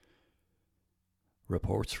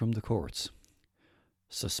Reports from the courts.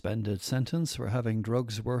 Suspended sentence for having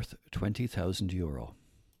drugs worth €20,000.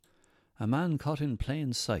 A man caught in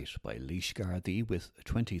plain sight by Laois Gardaí with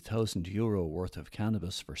 €20,000 worth of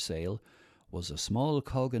cannabis for sale was a small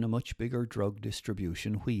cog in a much bigger drug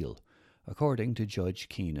distribution wheel, according to Judge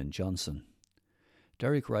Keenan Johnson.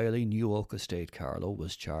 Derek Riley, New Oak Estate, Carlow,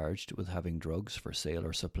 was charged with having drugs for sale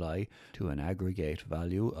or supply to an aggregate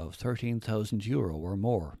value of €13,000 or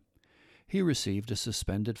more. He received a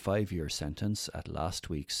suspended 5-year sentence at last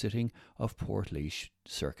week's sitting of Portlaoise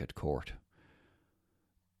Circuit Court.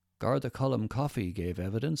 Garda Colm Coffey gave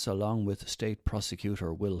evidence, along with State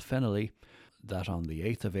Prosecutor Will Fennelly, that on the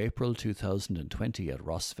 8th of April 2020 at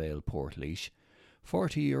Rossvale, Portlaoise,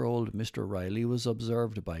 40-year-old Mr. Riley was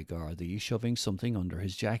observed by Gardaí shoving something under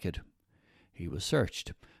his jacket. He was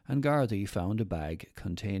searched, and Gardaí found a bag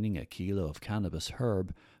containing a kilo of cannabis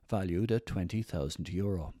herb valued at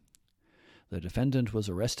 €20,000. The defendant was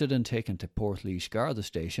arrested and taken to Portlaoise Garda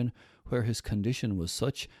Station, where his condition was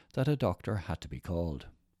such that a doctor had to be called.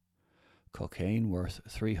 Cocaine worth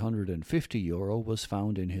 €350 was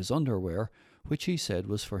found in his underwear, which he said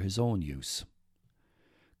was for his own use.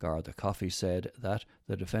 Garda Coffey said that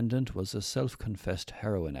the defendant was a self-confessed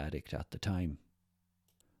heroin addict at the time.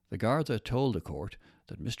 The Garda told the court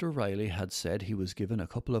that Mr. Riley had said he was given a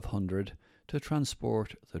couple of hundred to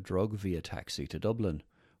transport the drug via taxi to Dublin,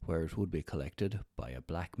 where it would be collected by a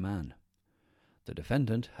black man. The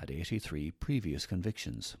defendant had 83 previous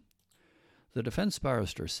convictions. The defence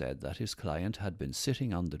barrister said that his client had been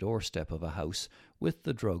sitting on the doorstep of a house with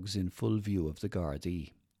the drugs in full view of the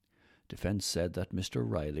Gardaí. Defence said that Mr.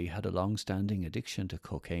 Riley had a long-standing addiction to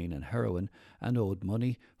cocaine and heroin and owed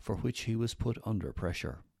money for which he was put under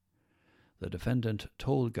pressure. The defendant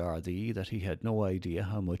told Gardaí that he had no idea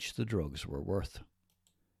how much the drugs were worth.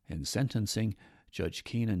 In sentencing, Judge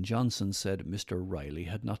Keenan Johnson said Mr. Riley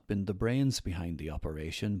had not been the brains behind the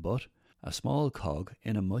operation, but a small cog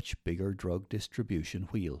in a much bigger drug distribution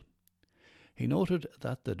wheel. He noted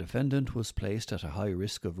that the defendant was placed at a high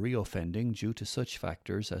risk of reoffending due to such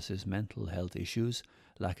factors as his mental health issues,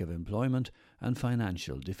 lack of employment, and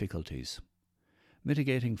financial difficulties.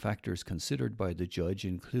 Mitigating factors considered by the judge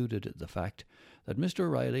included the fact that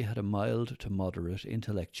Mr. Riley had a mild to moderate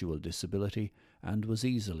intellectual disability and was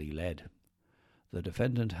easily led. The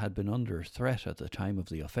defendant had been under threat at the time of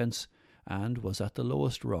the offence and was at the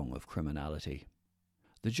lowest rung of criminality.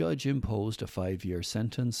 The judge imposed a 5-year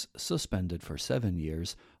sentence, suspended for 7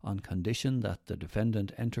 years, on condition that the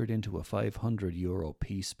defendant entered into a €500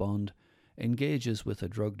 peace bond, engages with a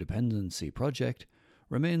drug dependency project,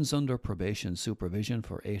 remains under probation supervision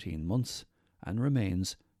for 18 months, and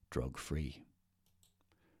remains drug-free.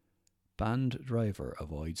 Banned driver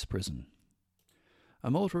avoids prison. A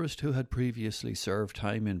motorist who had previously served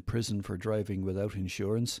time in prison for driving without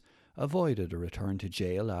insurance avoided a return to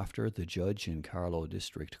jail after the judge in Carlow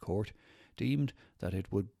District Court deemed that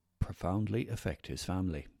it would profoundly affect his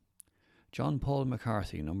family. John Paul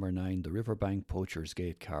McCarthy, No. 9, the Riverbank Poachers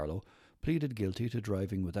Gate, Carlow, pleaded guilty to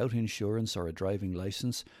driving without insurance or a driving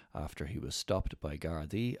licence after he was stopped by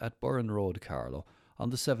Gardaí at Burren Road, Carlow, on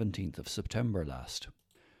the 17th of September last.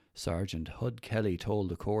 Sergeant Hud Kelly told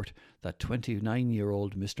the court that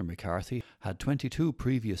 29-year-old Mr. McCarthy had 22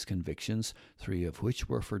 previous convictions, 3 of which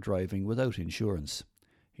were for driving without insurance.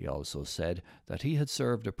 He also said that he had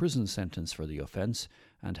served a prison sentence for the offence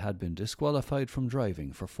and had been disqualified from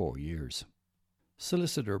driving for 4 years.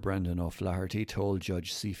 Solicitor Brendan O'Flaherty told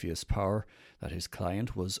Judge Cepheus Power that his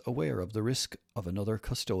client was aware of the risk of another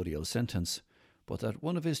custodial sentence, but that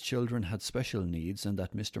one of his children had special needs and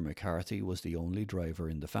that Mr. McCarthy was the only driver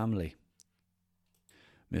in the family.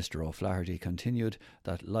 Mr. O'Flaherty continued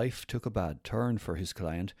that life took a bad turn for his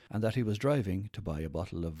client and that he was driving to buy a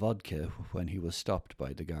bottle of vodka when he was stopped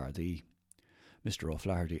by the Gardaí. Mr.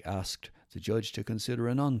 O'Flaherty asked the judge to consider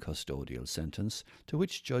a non-custodial sentence, to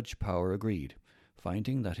which Judge Power agreed,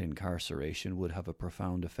 finding that incarceration would have a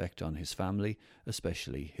profound effect on his family,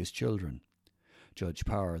 especially his children. Judge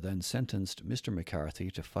Power then sentenced Mr.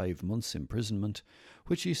 McCarthy to 5 months' imprisonment,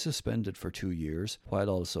 which he suspended for 2 years, while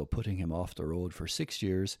also putting him off the road for 6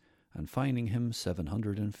 years and fining him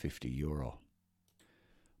 €750.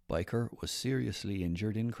 Biker was seriously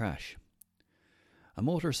injured in crash. A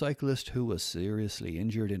motorcyclist who was seriously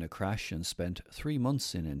injured in a crash and spent 3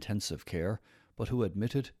 months in intensive care, but who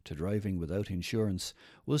admitted to driving without insurance,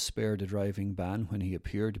 was spared a driving ban when he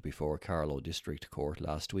appeared before Carlow District Court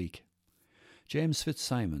last week. James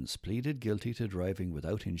Fitzsimons pleaded guilty to driving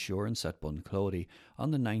without insurance at Bunclody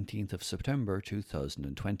on the 19th of September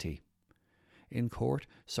 2020. In court,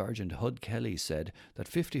 Sergeant Hud Kelly said that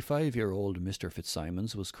 55-year-old Mr.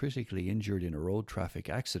 Fitzsimons was critically injured in a road traffic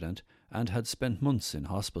accident and had spent months in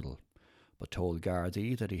hospital, but told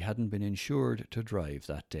Gardaí that he hadn't been insured to drive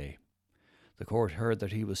that day. The court heard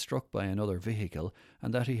that he was struck by another vehicle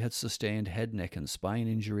and that he had sustained head, neck and spine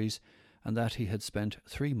injuries and that he had spent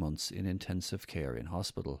 3 months in intensive care in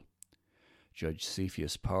hospital. Judge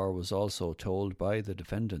Cepheus Power was also told by the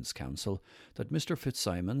defendant's counsel that Mr.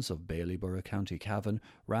 Fitzsimons of Baileyborough, County Cavan,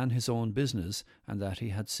 ran his own business and that he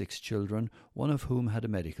had 6 children, one of whom had a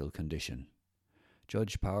medical condition.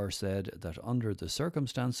 Judge Power said that under the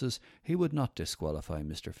circumstances he would not disqualify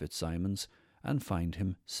Mr. Fitzsimons and fined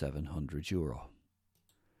him €700.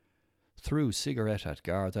 Threw cigarette at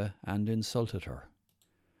Garda and insulted her.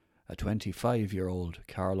 A 25-year-old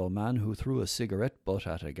Carlow man who threw a cigarette butt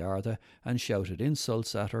at a Garda and shouted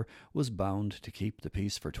insults at her was bound to keep the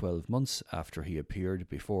peace for 12 months after he appeared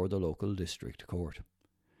before the local district court.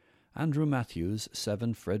 Andrew Matthews,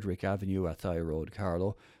 7 Frederick Avenue, Athy Road,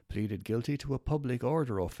 Carlow, pleaded guilty to a public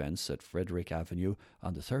order offence at Frederick Avenue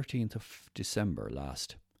on the 13th of December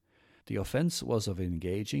last. The offence was of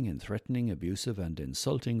engaging in threatening, abusive and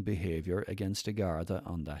insulting behaviour against a Garda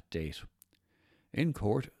on that date. In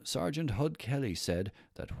court, Sergeant Hud Kelly said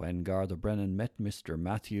that when Garda Brennan met Mr.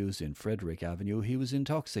 Matthews in Frederick Avenue, he was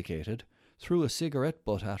intoxicated, threw a cigarette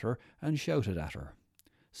butt at her and shouted at her.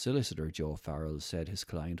 Solicitor Joe Farrell said his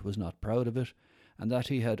client was not proud of it and that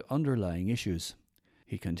he had underlying issues.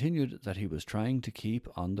 He continued that he was trying to keep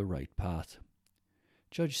on the right path.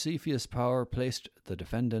 Judge Cepheus Power placed the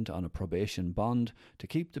defendant on a probation bond to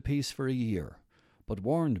keep the peace for a year, but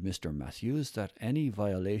warned Mr. Matthews that any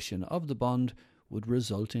violation of the bond would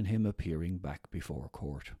result in him appearing back before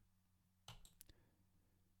court.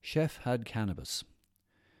 Chef had cannabis.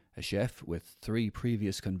 A chef with 3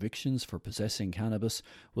 previous convictions for possessing cannabis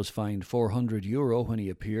was fined €400 when he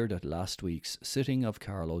appeared at last week's sitting of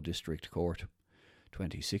Carlow District Court.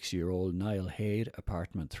 26-year-old Niall Haid,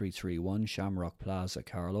 apartment 331 Shamrock Plaza,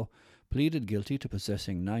 Carlow, pleaded guilty to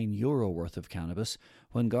possessing €9 worth of cannabis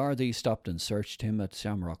when Gardaí stopped and searched him at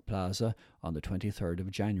Shamrock Plaza on the 23rd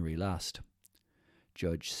of January last.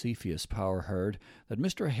 Judge Cepheus Power heard that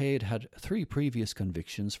Mr. Haid had 3 previous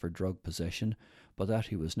convictions for drug possession, but that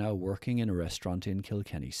he was now working in a restaurant in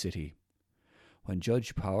Kilkenny City. When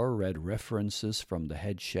Judge Power read references from the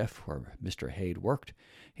head chef where Mr. Haid worked,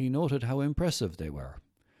 he noted how impressive they were.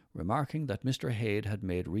 Remarking that Mr. Haid had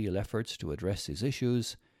made real efforts to address his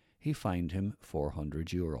issues, he fined him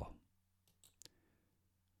 €400.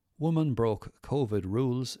 Woman broke COVID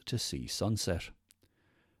rules to see sunset.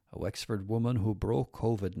 A Wexford woman who broke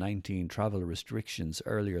COVID-19 travel restrictions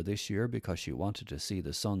earlier this year because she wanted to see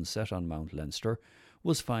the sun set on Mount Leinster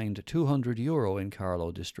was fined €200 in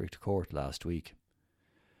Carlow District Court last week.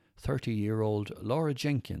 30-year-old Laura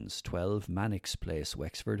Jenkins, 12 Mannix Place,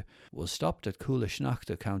 Wexford, was stopped at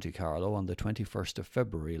Coolashnacht, County Carlow on the 21st of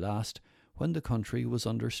February last when the country was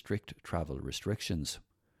under strict travel restrictions.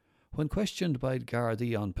 When questioned by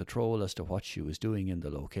Gardaí on patrol as to what she was doing in the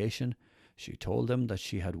location, she told them that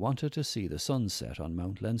she had wanted to see the sunset on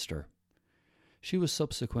Mount Leinster. She was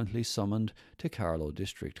subsequently summoned to Carlow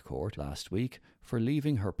District Court last week for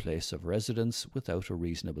leaving her place of residence without a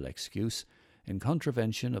reasonable excuse in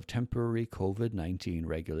contravention of temporary COVID-19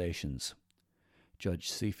 regulations. Judge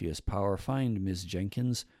Cepheus Power fined Ms.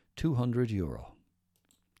 Jenkins €200.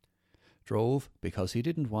 Drove because he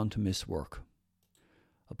didn't want to miss work.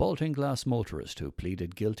 A Baltinglass motorist who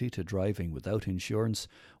pleaded guilty to driving without insurance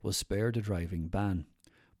was spared a driving ban,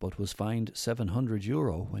 but was fined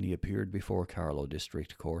 €700 when he appeared before Carlow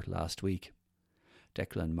District Court last week.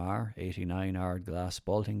 Declan Marr, 89 Ardglass,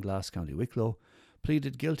 Baltinglass, County Wicklow,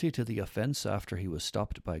 pleaded guilty to the offence after he was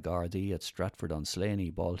stopped by Gardaí at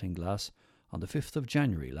Stratford-on-Slaney, Baltinglass, on the 5th of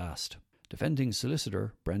January last. Defending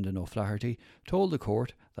solicitor Brendan O'Flaherty told the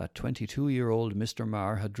court that 22-year-old Mr.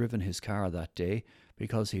 Marr had driven his car that day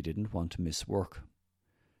because he didn't want to miss work.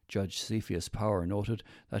 Judge Cepheus Power noted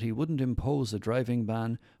that he wouldn't impose a driving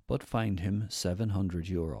ban but fined him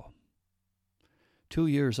 €700. 2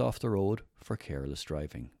 years off the road for careless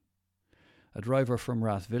driving. A driver from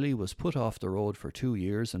Rathvilly was put off the road for 2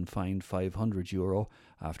 years and fined €500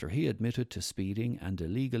 after he admitted to speeding and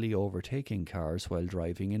illegally overtaking cars while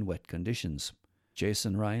driving in wet conditions.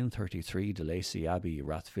 Jason Ryan, 33, De Lacy Abbey,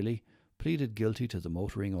 Rathvilly, pleaded guilty to the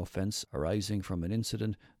motoring offence arising from an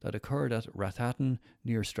incident that occurred at Rathatton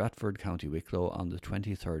near Stratford, County Wicklow on the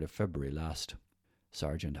 23rd of February last.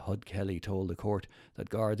 Sergeant Hud Kelly told the court that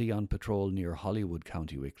Gardaí on patrol near Hollywood,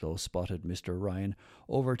 County Wicklow, spotted Mr. Ryan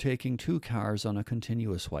overtaking 2 cars on a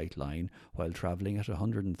continuous white line while travelling at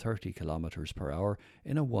 130 kilometres per hour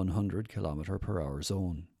in a 100 kilometre per hour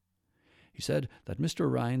zone. He said that Mr.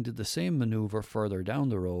 Ryan did the same manoeuvre further down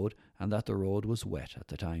the road and that the road was wet at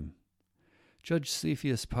the time. Judge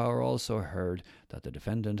Cepheus Power also heard that the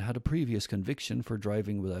defendant had a previous conviction for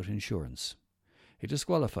driving without insurance. He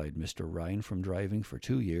disqualified Mr. Ryan from driving for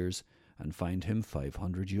 2 years and fined him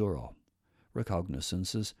 €500.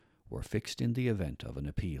 Recognizances were fixed in the event of an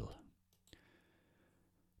appeal.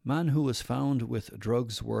 Man who was found with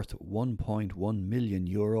drugs worth €1.1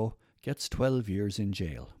 million gets 12 years in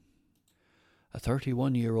jail. A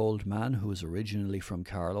 31-year-old man who is originally from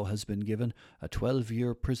Carlow has been given a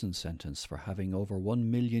 12-year prison sentence for having over €1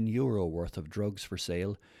 million worth of drugs for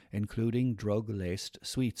sale, including drug-laced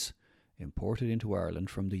sweets, imported into Ireland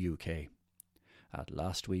from the UK. At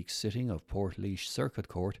last week's sitting of Portlaoise Circuit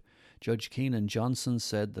Court, Judge Keenan Johnson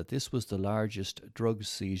said that this was the largest drug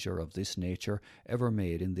seizure of this nature ever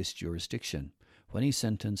made in this jurisdiction, when he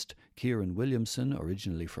sentenced Kieran Williamson,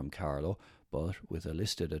 originally from Carlow, but with a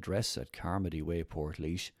listed address at Carmody Way,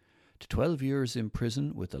 Portlaoise, to 12 years in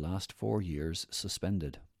prison with the last 4 years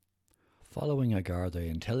suspended. Following a Garda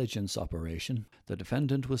intelligence operation, the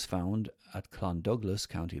defendant was found at Clondouglas,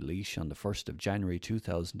 County Laois on the 1st of January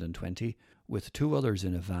 2020 with 2 others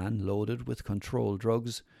in a van loaded with controlled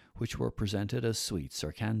drugs which were presented as sweets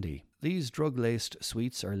or candy. These drug-laced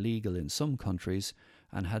sweets are legal in some countries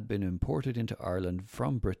and had been imported into Ireland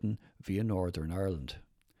from Britain via Northern Ireland.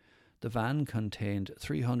 The van contained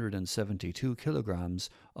 372 kilograms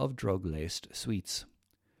of drug-laced sweets.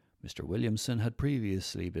 Mr. Williamson had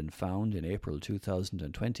previously been found in April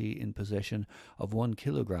 2020 in possession of 1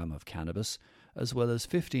 kilogram of cannabis, as well as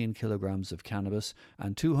 15 kilograms of cannabis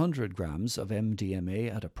and 200 grams of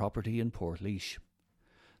MDMA at a property in Portlaoise.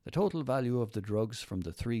 The total value of the drugs from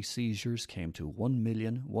the 3 seizures came to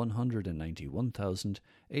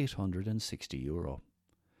 €1,191,860.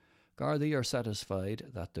 Gardaí are satisfied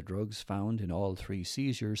that the drugs found in all 3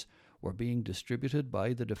 seizures were being distributed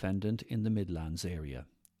by the defendant in the Midlands area.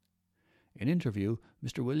 In interview,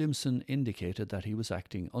 Mr. Williamson indicated that he was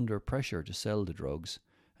acting under pressure to sell the drugs,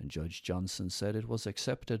 and Judge Johnson said it was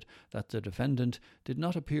accepted that the defendant did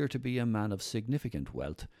not appear to be a man of significant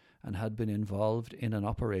wealth and had been involved in an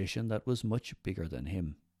operation that was much bigger than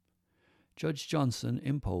him. Judge Johnson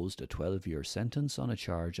imposed a 12-year sentence on a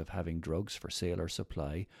charge of having drugs for sale or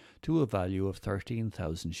supply to a value of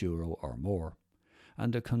 €13,000 or more,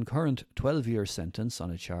 and a concurrent 12-year sentence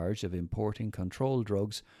on a charge of importing controlled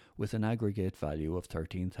drugs with an aggregate value of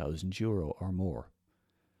 €13,000 or more.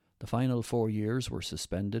 The final 4 years were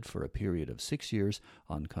suspended for a period of 6 years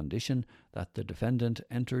on condition that the defendant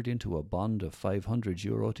entered into a bond of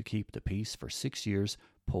 €500 to keep the peace for 6 years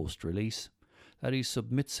post-release, that he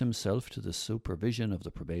submits himself to the supervision of the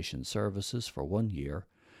probation services for 1 year,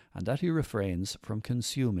 and that he refrains from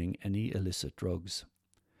consuming any illicit drugs.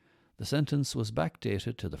 The sentence was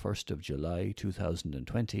backdated to the 1st of July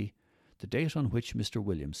 2020, the date on which Mr.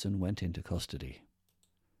 Williamson went into custody.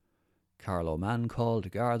 Carlow man called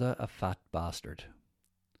Garda a fat bastard.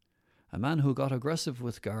 A man who got aggressive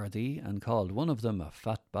with Gardaí and called one of them a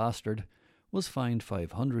fat bastard was fined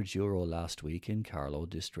 €500 last week in Carlow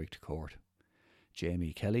District Court.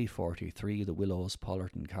 Jamie Kelly, 43, The Willows,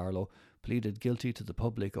 Pollerton, Carlow, pleaded guilty to the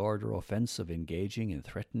public order offence of engaging in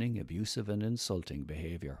threatening, abusive and insulting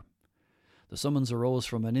behaviour. The summons arose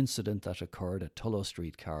from an incident that occurred at Tullow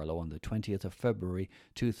Street, Carlow on the 20th of February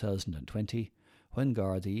 2020 when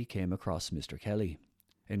Gardaí came across Mr. Kelly.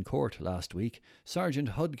 In court last week, Sergeant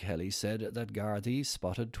Hud Kelly said that Gardaí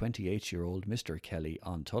spotted 28-year-old Mr. Kelly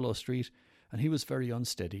on Tullow Street and he was very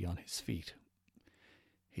unsteady on his feet.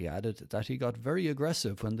 He added that he got very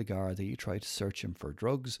aggressive when the Gardaí tried to search him for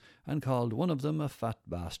drugs and called one of them a fat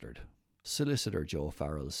bastard. Solicitor Joe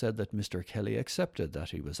Farrell said that Mr. Kelly accepted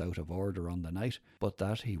that he was out of order on the night, but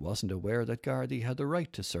that he wasn't aware that Gardaí had the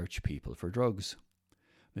right to search people for drugs.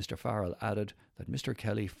 Mr. Farrell added that Mr.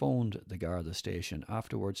 Kelly phoned the Garda station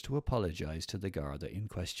afterwards to apologise to the Garda in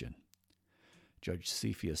question. Judge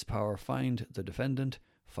Cepheus Power fined the defendant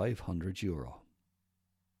 €500.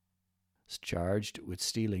 Charged with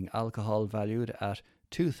stealing alcohol valued at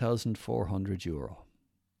 €2,400.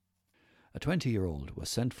 A 20-year-old was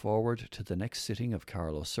sent forward to the next sitting of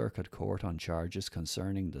Carlow Circuit Court on charges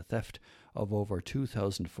concerning the theft of over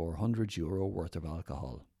 €2,400 worth of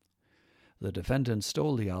alcohol. The defendant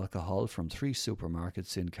stole the alcohol from 3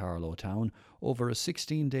 supermarkets in Carlow town over a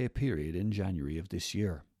 16-day period in January of this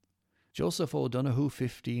year. Joseph O'Donoghue,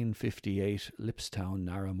 1558, Lipstown,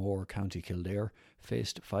 Narramore, County Kildare,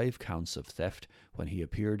 faced 5 counts of theft when he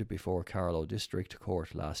appeared before Carlow District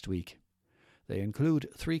Court last week. They include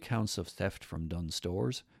 3 counts of theft from Dunn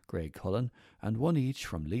Stores, Graiguecullen, and 1 each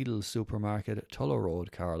from Lidl Supermarket, Tullow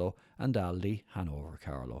Road, Carlow, and Aldi, Hanover,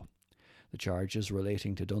 Carlow. The charges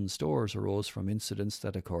relating to Dunn Stores arose from incidents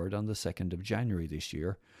that occurred on the 2nd of January this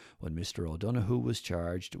year, when Mr O'Donoghue was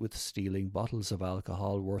charged with stealing bottles of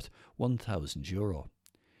alcohol worth €1,000.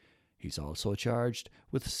 He's also charged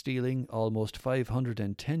with stealing almost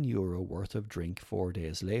 €510 worth of drink 4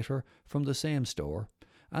 days later from the same store,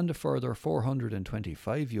 and a further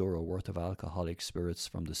 €425 worth of alcoholic spirits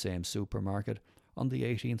from the same supermarket on the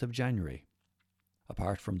 18th of January.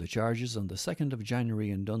 Apart from the charges on the 2nd of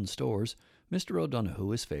January in Dunn Stores, Mr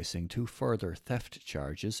O'Donoghue is facing 2 further theft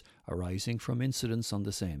charges arising from incidents on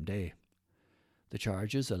the same day. The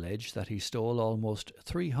charges allege that he stole almost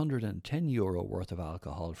 €310 worth of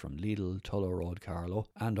alcohol from Lidl, Tullow Road, Carlow,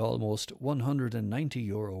 and almost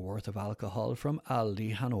 €190 worth of alcohol from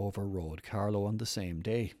Aldi, Hanover Road, Carlow on the same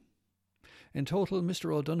day. In total,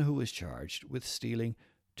 Mr O'Donoghue is charged with stealing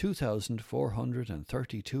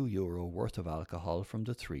 €2,432 worth of alcohol from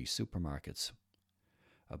the 3 supermarkets.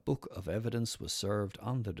 A book of evidence was served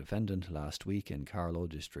on the defendant last week in Carlow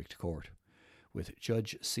District Court, with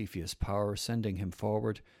Judge Cepheus Power sending him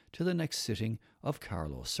forward to the next sitting of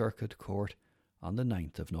Carlow Circuit Court on the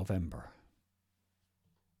 9th of November.